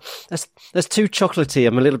it's like, that's too chocolatey,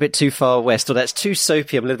 I'm a little bit too far west, or that's too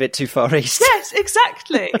soapy, I'm a little bit too far east. Yes,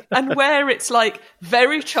 exactly. And where it's like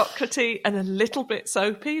very chocolatey and a little bit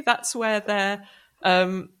soapy, that's where they're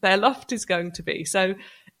their loft is going to be. So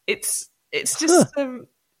it's just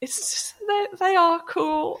they are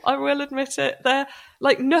cool. I will admit it. They're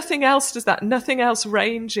like nothing else does that. Nothing else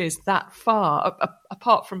ranges that far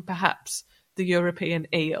apart from perhaps the European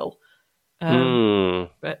eel.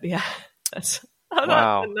 But yeah, that's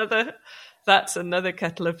another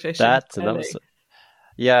kettle of fish. That's another.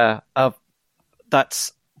 Yeah,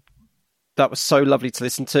 that was so lovely to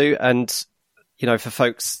listen to, and for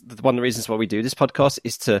folks, one of the reasons why we do this podcast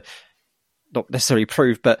is to not necessarily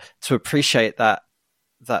prove, but to appreciate that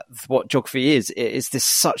what geography is. It is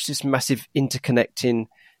this massive interconnecting,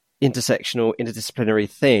 intersectional, interdisciplinary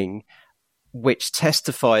thing, which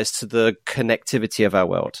testifies to the connectivity of our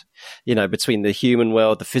world, between the human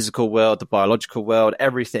world, the physical world, the biological world,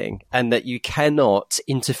 everything, and that you cannot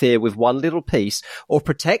interfere with one little piece or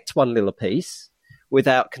protect one little piece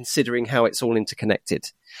without considering how it's all interconnected.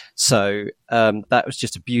 So that was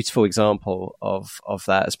just a beautiful example of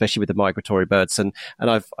that, especially with the migratory birds. And on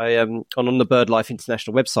the BirdLife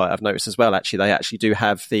International website, I've noticed as well. Actually, they actually do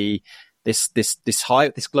have this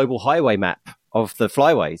global highway map of the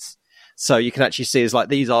flyways. So you can actually see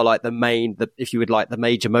these are like the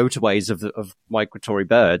major motorways of migratory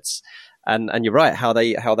birds. And you're right, how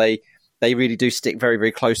they really do stick very,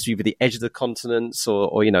 very close to either the edge of the continents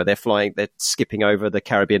or they're skipping over the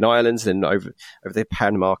Caribbean islands and over the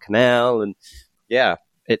Panama Canal. And yeah,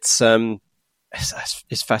 it's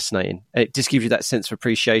fascinating. It just gives you that sense of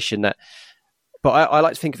appreciation but I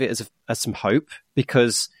like to think of it as some hope,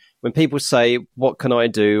 because when people say, what can I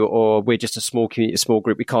do? Or we're just a small community, a small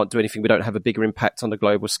group, we can't do anything, we don't have a bigger impact on the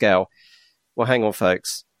global scale. Well, hang on,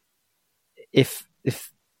 folks. If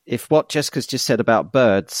what Jessica's just said about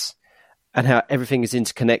birds and how everything is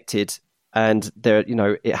interconnected and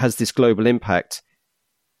it has this global impact,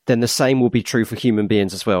 then the same will be true for human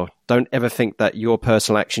beings as well. Don't ever think that your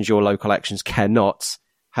personal actions, your local actions cannot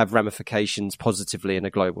have ramifications positively in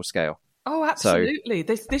a global scale. Oh, absolutely.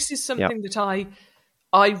 So, this is something that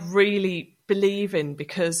I really believe in,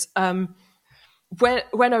 because when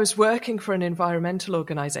I was working for an environmental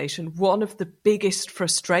organisation, one of the biggest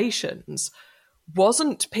frustrations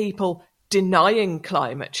wasn't people denying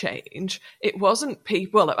climate change. It wasn't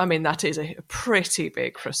people, that is a pretty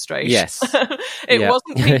big frustration. Yes. It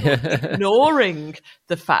wasn't people ignoring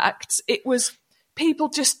the facts. It was people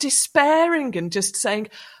just despairing and just saying,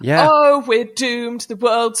 oh, we're doomed, the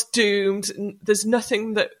world's doomed, and there's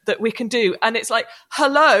nothing that we can do. And it's like,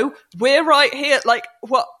 hello, we're right here. Like,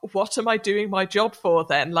 what am I doing my job for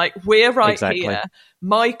then? Like, we're right here.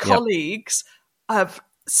 My colleagues have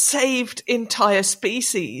saved entire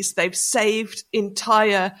species. They've saved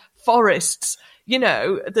entire forests.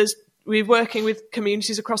 We're working with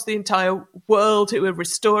communities across the entire world who are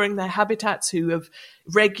restoring their habitats, who are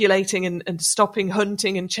regulating and stopping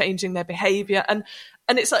hunting and changing their behaviour. And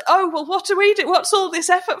it's like, oh, well, what do we do? What's all this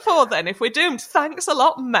effort for then if we're doomed? Thanks a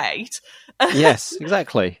lot, mate. Yes,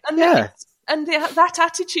 exactly. That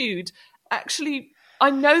attitude, actually, I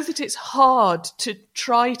know that it's hard to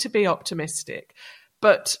try to be optimistic,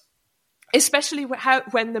 but especially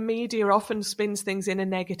when the media often spins things in a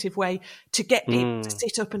negative way to get people to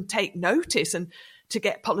sit up and take notice and to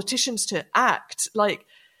get politicians to act. But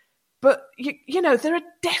there are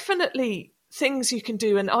definitely things you can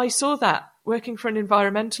do. And I saw that working for an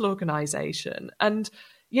environmental organisation. And,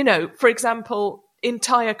 for example,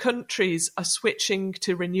 entire countries are switching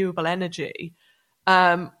to renewable energy.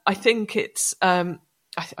 I think it's,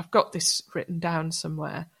 I've got this written down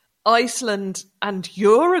somewhere. Iceland and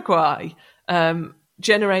Uruguay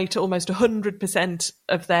generate almost 100%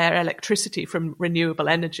 of their electricity from renewable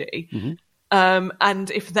energy. Mm-hmm.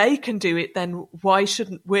 And if they can do it, then why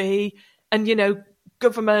shouldn't we? And,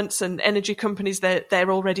 governments and energy companies,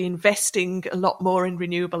 they're already investing a lot more in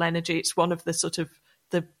renewable energy. It's one of the sort of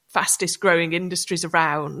the fastest growing industries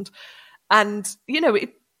around. And,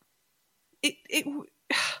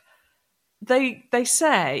 they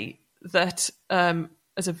say that,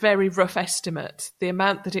 as a very rough estimate, the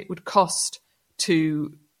amount that it would cost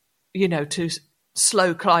to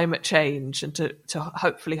slow climate change and to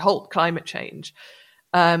hopefully halt climate change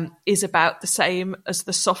is about the same as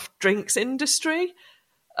the soft drinks industry.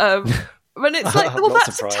 When it's like, well,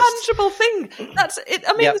 that's surprised. A tangible thing. That's it.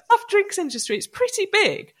 I mean, the soft drinks industry, it's pretty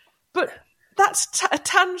big, but that's a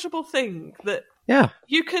tangible thing that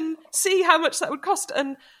you can see how much that would cost.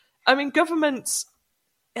 And I mean, governments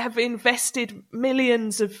have invested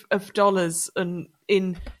millions of dollars in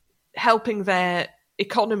helping their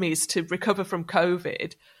economies to recover from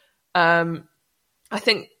COVID. I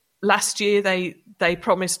think last year they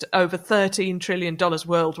promised over $13 trillion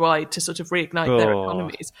worldwide to sort of reignite their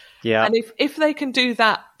economies. Yeah. And if they can do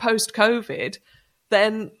that post-COVID,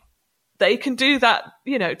 then they can do that,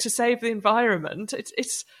 to save the environment.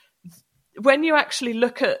 It's when you actually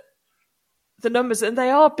look at the numbers, and they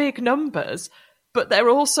are big numbers, but they're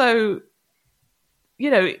also,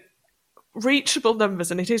 reachable numbers,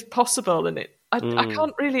 and it is possible. And I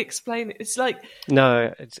can't really explain it. It's like,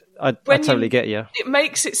 no, I totally get you. It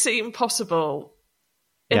makes it seem possible,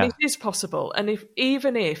 and it is possible. And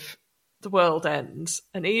even if the world ends,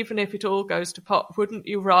 and even if it all goes to pot, wouldn't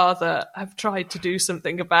you rather have tried to do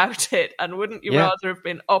something about it? And wouldn't you rather have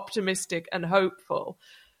been optimistic and hopeful,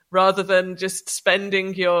 rather than just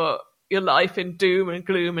spending your life in doom and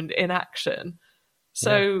gloom and inaction?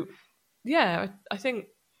 So, I think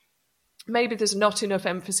maybe there's not enough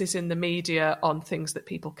emphasis in the media on things that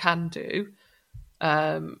people can do,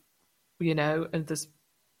 and there's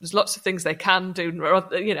lots of things they can do.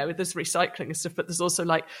 There's recycling and stuff, but there's also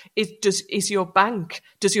like, does your bank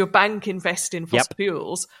invest in fossil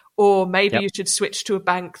fuels, or maybe you should switch to a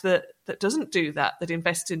bank that doesn't do that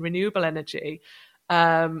invests in renewable energy,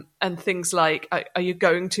 and things like, are you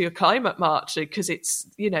going to your climate march? Because it's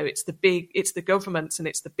the governments and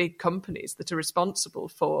it's the big companies that are responsible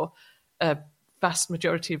for a vast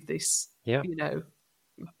majority of this,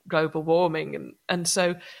 global warming. And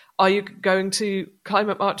so are you going to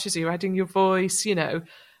climate marches? Are you adding your voice,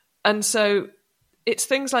 And so it's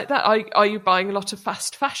things like that. Are you buying a lot of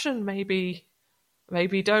fast fashion? Maybe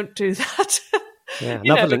don't do that. Yeah,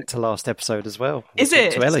 another link to last episode as well. Is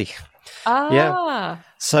it? To Ellie. Ah. Yeah.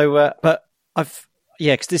 So, but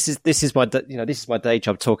because this is my day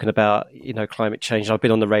job, talking about, climate change. I've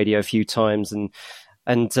been on the radio a few times and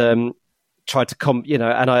tried to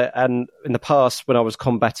and in the past when I was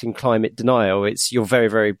combating climate denial, you're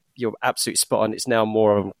you're absolutely spot on. It's now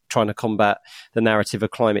more of trying to combat the narrative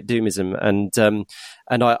of climate doomism, and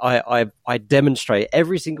I demonstrate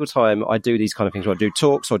every single time I do these kind of things. When I do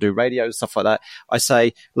talks or do radio and stuff like that, I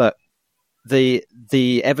say, look, the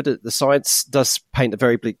evidence, the science does paint a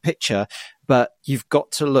very bleak picture, but you've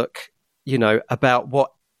got to look, about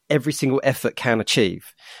what every single effort can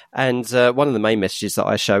achieve. And one of the main messages that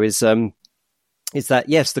I show is that,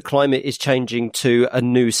 yes, the climate is changing to a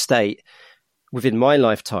new state within my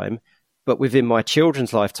lifetime, but within my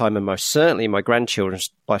children's lifetime, and most certainly my grandchildren's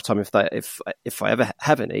lifetime, if I ever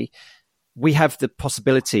have any, we have the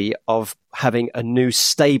possibility of having a new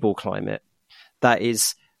stable climate that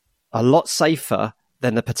is a lot safer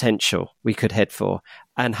than the potential we could head for.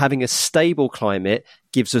 And having a stable climate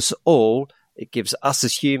gives us all, it gives us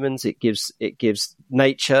as humans, it gives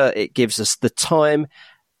nature, it gives us the time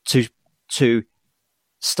to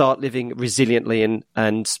start living resiliently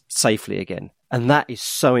and safely again. And that is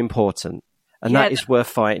so important. And that is worth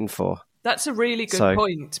fighting for. That's a really good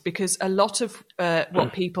point, because a lot of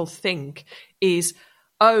what people think is,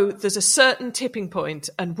 there's a certain tipping point,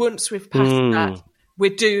 and once we've passed that,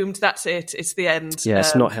 we're doomed. That's it. It's the end. Yeah,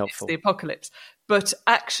 it's not helpful. It's the apocalypse. But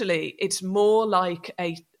actually, it's more like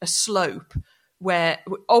a slope where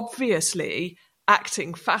obviously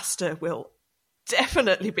acting faster will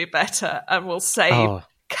definitely be better and will save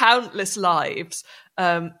countless lives,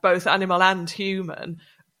 both animal and human.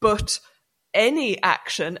 But any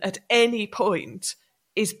action at any point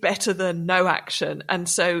is better than no action. And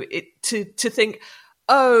so to think,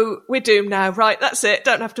 we're doomed now, right? That's it.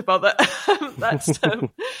 Don't have to bother. That's a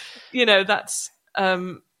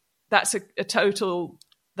total.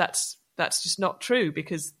 That's just not true,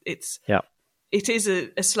 because it is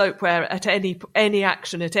a slope where at any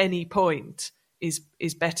action at any point is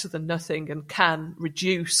better than nothing and can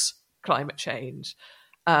reduce climate change.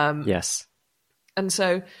 Yes. And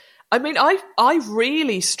so, I mean, I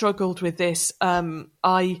really struggled with this.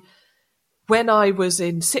 When I was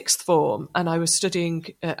in sixth form and I was studying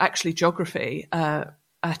actually geography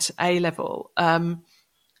at A level, I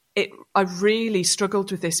really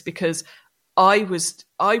struggled with this, because I was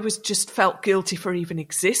just felt guilty for even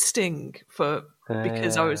existing,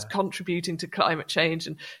 because I was contributing to climate change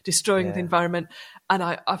and destroying the environment, and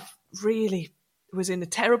I really was in a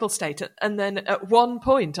terrible state. And then at one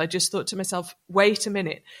point, I just thought to myself, wait a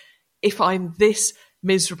minute, if I'm this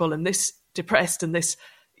miserable and this depressed and this,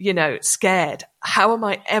 scared, how am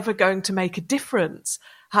I ever going to make a difference?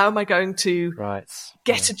 How am I going to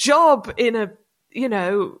get a job in an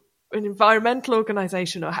environmental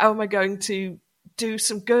organization? Or how am I going to do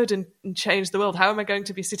some good and change the world? How am I going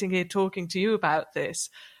to be sitting here talking to you about this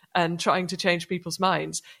and trying to change people's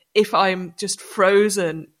minds if I'm just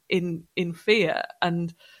frozen in fear?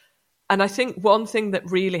 And I think one thing that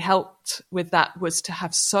really helped with that was to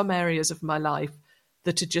have some areas of my life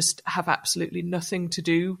that just have absolutely nothing to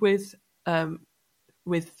do with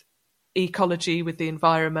ecology, with the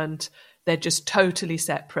environment. They're just totally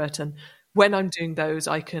separate. And when I'm doing those,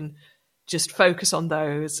 I can just focus on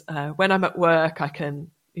those. When I'm at work, I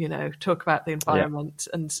can, talk about the environment.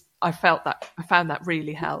 Yeah. And I found that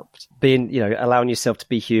really helped. Being, allowing yourself to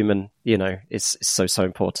be human, is so, so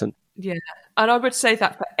important. Yeah. And I would say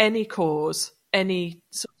that for any cause,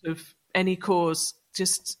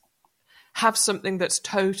 just have something that's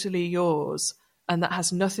totally yours and that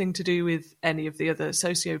has nothing to do with any of the other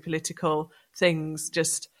socio-political things.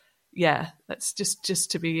 That's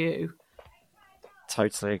just to be you.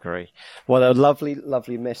 Totally agree. Well, a lovely,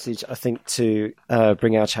 lovely message, I think, to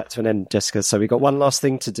bring our chat to an end, Jessica. So we've got one last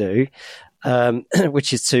thing to do,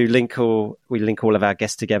 which is to link all of our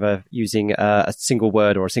guests together using a single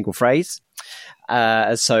word or a single phrase.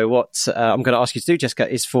 So what I'm going to ask you to do, Jessica,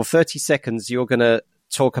 is for 30 seconds, you're going to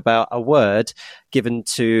talk about a word given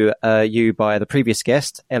to you by the previous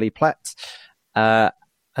guest, Ellie Platt,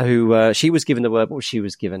 who she was given the word. What was she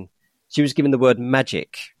was given? She was given the word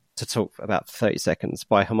magic to talk about 30 seconds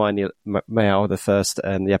by Hermione Mayall, the first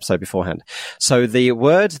and the episode beforehand. So the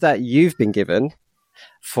word that you've been given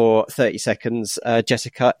for 30 seconds,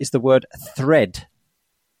 Jessica, is the word thread.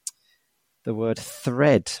 The word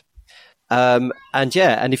thread. And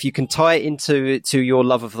if you can tie it into your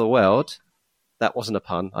love of the world, that wasn't a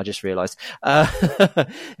pun, I just realised.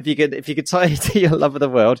 If you could tie it to your love of the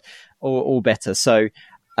world, all better. So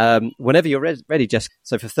whenever you're ready, Jessica.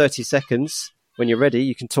 So for 30 seconds, when you're ready,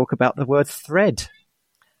 you can talk about the word thread.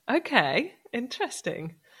 Okay,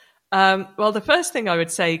 interesting. Well, the first thing I would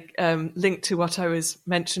say, linked to what I was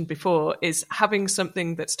mentioned before, is having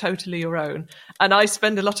something that's totally your own. And I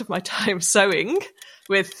spend a lot of my time sewing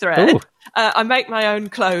with thread. I make my own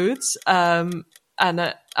clothes, and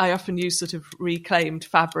I often use sort of reclaimed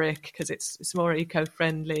fabric because it's more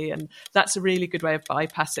eco-friendly, and that's a really good way of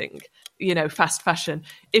bypassing, fast fashion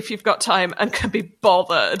if you've got time and can be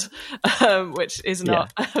bothered, which is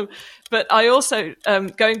not. Yeah. But I also,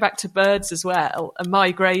 going back to birds as well, a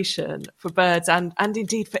migration for birds and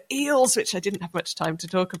indeed for eels, which I didn't have much time to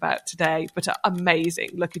talk about today, but are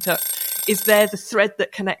amazing. Look it up. Is they're the thread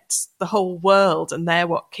that connects the whole world, and they're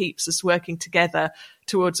what keeps us working together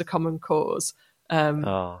towards a common cause.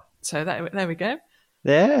 So there we go.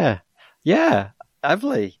 Yeah,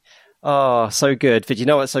 lovely. Oh, so good. But you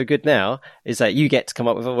know what's so good now is that you get to come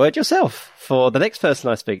up with a word yourself for the next person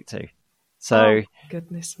I speak to. So,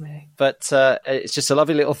 goodness me. But it's just a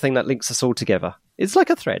lovely little thing that links us all together. It's like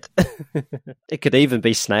a thread. It could even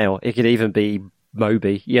be snail. It could even be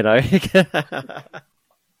Moby,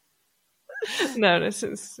 No, this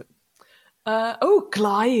is...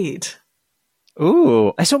 glide.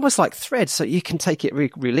 Ooh, it's almost like thread, so you can take it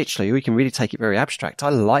really literally, or you can really take it very abstract. I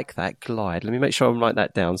like that, glide. Let me make sure I write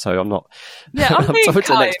that down so I'm not... Yeah, I'm being kind.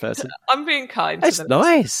 To the next person. I'm being kind. It's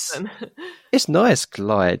nice. It's nice,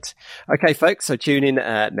 glide. Okay, folks, so tune in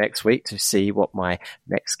next week to see what my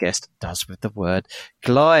next guest does with the word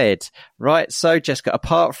glide. Right, so Jessica,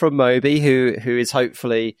 apart from Moby, who is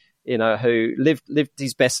hopefully... who lived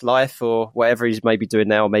his best life or whatever he's maybe doing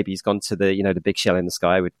now, or maybe he's gone to the, the big shell in the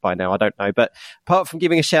sky by now, I don't know. But apart from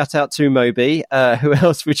giving a shout out to Moby, who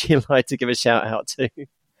else would you like to give a shout out to?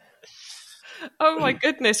 Oh my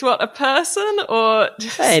goodness, what, a person or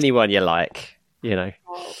just... Anyone you like, Group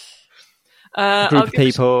of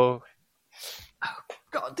people.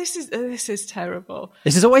 God, this is terrible.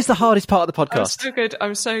 This is always the hardest part of the podcast.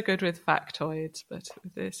 I'm so good with factoids, but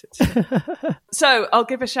with this, it's... So I'll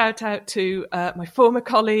give a shout out to my former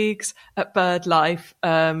colleagues at BirdLife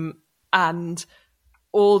and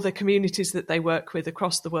all the communities that they work with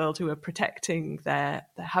across the world who are protecting their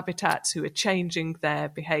habitats, who are changing their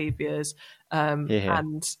behaviours,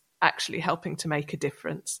 and actually helping to make a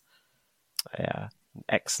difference. Yeah.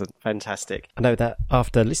 Excellent. Fantastic. I know that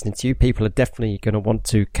after listening to you, people are definitely going to want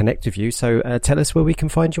to connect with you. So tell us where we can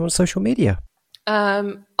find you on social media.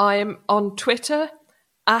 I'm on Twitter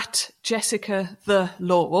at Jessica the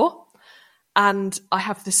Law, and I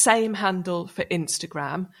have the same handle for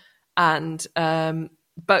Instagram, and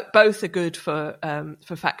both are good for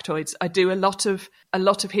factoids. I do a lot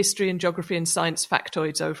of history and geography and science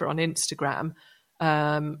factoids over on Instagram.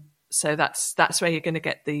 So that's where you're going to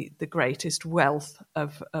get the greatest wealth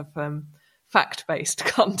of fact-based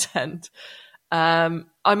content. I'm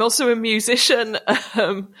also a musician,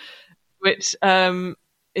 which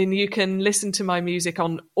you can listen to my music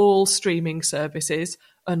on all streaming services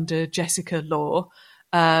under Jessica Law.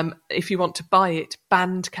 If you want to buy it,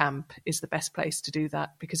 Bandcamp is the best place to do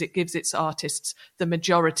that because it gives its artists the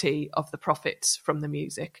majority of the profits from the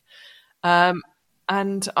music.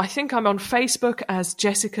 And I think I'm on Facebook as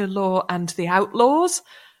Jessica Law and the Outlaws,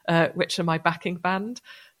 which are my backing band.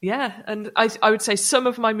 Yeah, and I would say some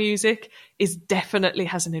of my music definitely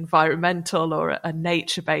has an environmental or a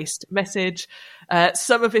nature-based message.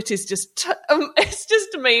 Some of it is just it's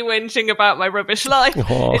just me whinging about my rubbish life.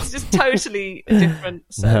 Oh. It's just totally different.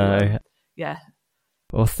 So, yeah.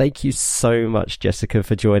 Well, thank you so much, Jessica,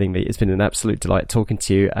 for joining me. It's been an absolute delight talking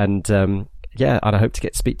to you, and and I hope to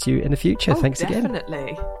get to speak to you in the future. Thanks again.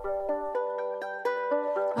 Definitely.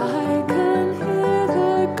 I can hear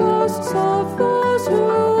the ghosts of those who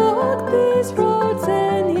walked these roads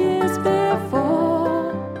in years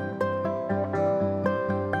before.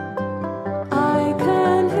 I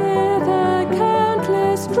can hear the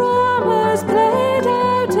countless dramas played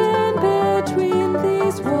out in between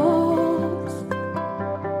these walls.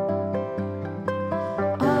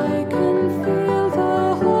 I can feel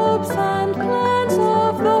the hopes and plans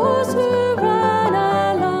of those who ran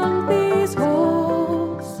along these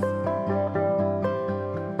walls.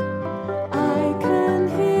 I can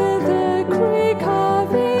hear the creak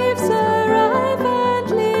of waves arrive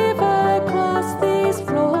and leave across these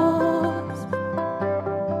floors.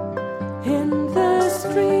 In the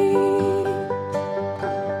street,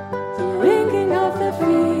 the ringing of the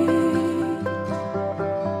feet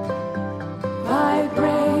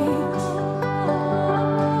vibrates.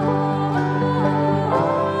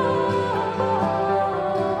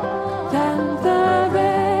 Then the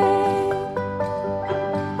rain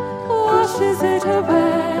washes it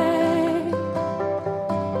away.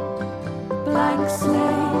 Blank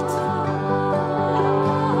slate.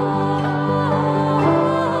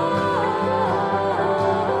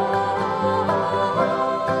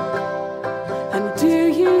 And do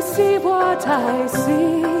you see what I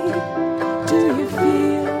see? Do you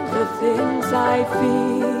feel the things I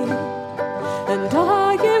feel? And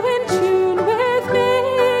are you in tune with me?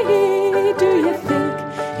 Do you think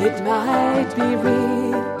it might be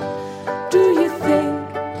real? Do you think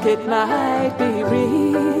it might be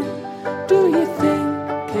real? Do you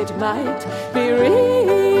think it might be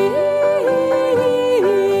real?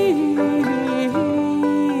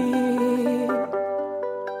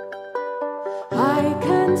 I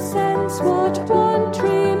can sense what one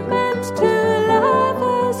tree meant to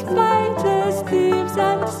lovers, fighters, thieves,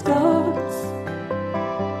 and stones.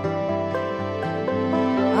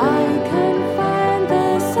 I can find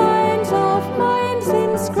the signs of minds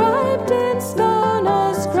inscribed in stone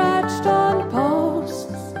or scratched on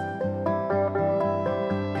posts.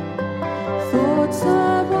 Thoughts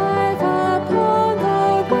arrive upon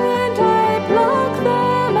the wind, I block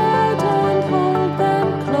them out and hold them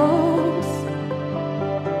close.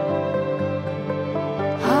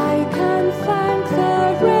 I can thank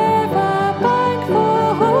the river bank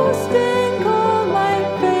for hosting all my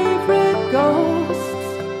favorite ghosts.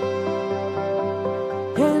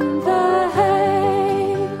 In the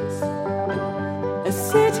haze, a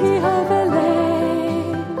city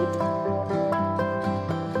overlaid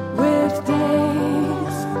with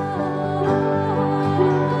days.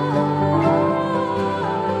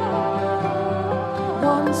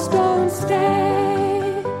 One stone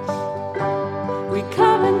stage, we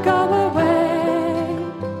come and go away.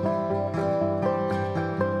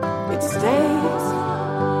 It stays.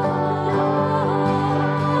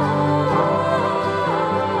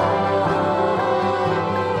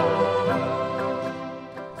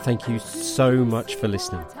 Thank you so much for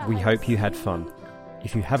listening. We hope you had fun.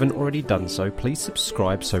 If you haven't already done so, please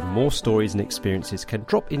subscribe so more stories and experiences can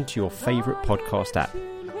drop into your favourite podcast app.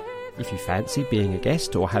 If you fancy being a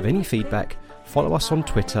guest or have any feedback, follow us on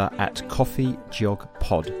Twitter at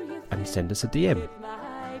CoffeeJogPod and send us a DM.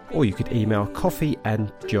 Or you could email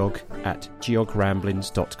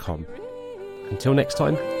coffeeandjog@geogramblings.com. Until next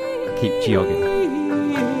time, keep geogging.